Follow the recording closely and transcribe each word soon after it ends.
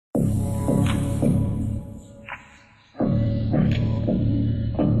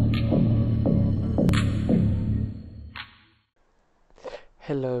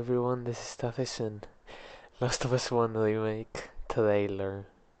Hello everyone, this is STATHIS and Last of Us 1 Remake trailer.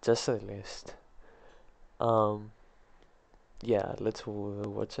 Just released. Yeah, let's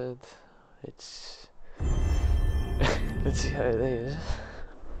watch it. It's... let's see how it is.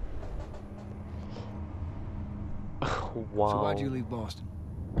 Wow. So why'd you leave Boston?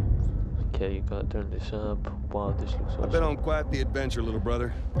 Okay, you gotta turn this up. Wow, this looks awesome. I've been on quite the adventure, little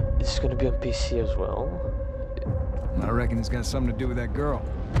brother. It's gonna be on PC as well. I reckon it's got something to do with that girl.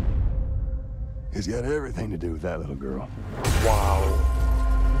 It's got everything to do with that little girl. Wow.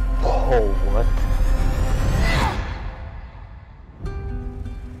 Oh, what?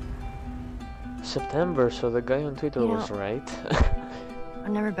 September, so the guy on Twitter was right.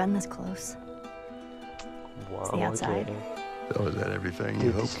 I've never been this close. Wow, It's the outside. okay. So is that everything Dude,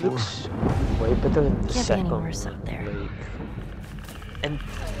 you hoped this for? looks way better than the Can't be second any worse out there. league. And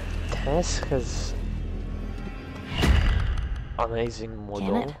Tess has amazing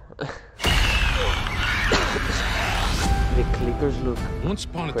model. The clickers look Once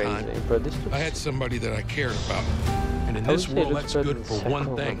upon a crazy, time, but this looks... I had somebody that I cared about. And in I would this say it world, looks that's better good than for one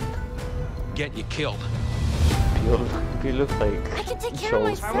second thing. one. Get you killed. You look like I can take care of Joel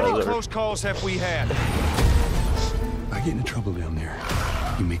myself. How many Feather. close calls have we had? I get into trouble down there.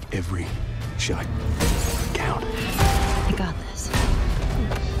 You make every shot count. I got this.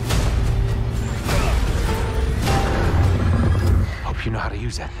 Hope you know how to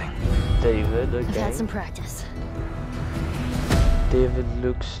use that thing. David, I've okay. had some practice. David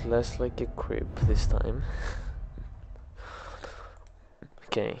looks less like a creep this time.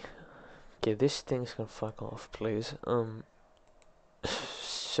 Okay. Okay, this thing's gonna fuck off, please.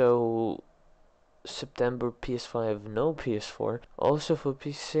 So September PS5, no PS4. Also for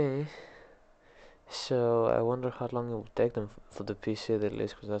PC. So I wonder how long it will take them for the PC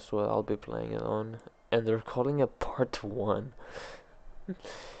release, because that's what I'll be playing it on. And they're calling it Part 1.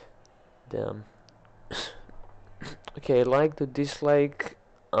 Damn. Okay, like to dislike,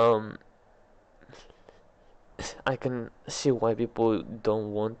 I can see why people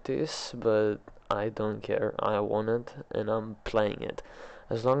don't want this, but I don't care. I want it, and I'm playing it.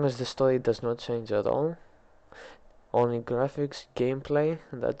 As long as the story does not change at all, only graphics, gameplay,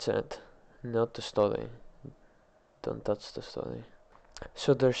 that's it. Not the story. Don't touch the story.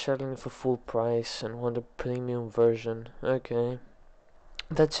 So they're selling it for full price and want a premium version. Okay.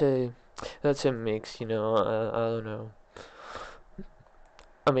 That's a mix, you know. I don't know.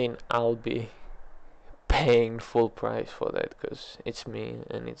 I mean, I'll be paying full price for that because it's me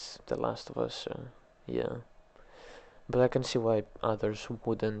and it's The Last of Us, so yeah. But I can see why others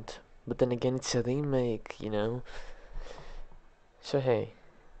wouldn't. But then again, it's a remake, you know. So hey,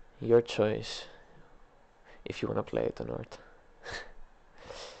 your choice if you wanna play it or not.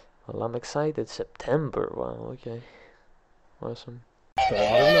 Well, I'm excited. September, wow, okay. Awesome. So I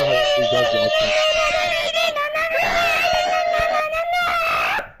don't know how you guys watch it.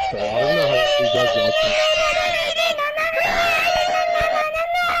 So I don't know how you guys watch it.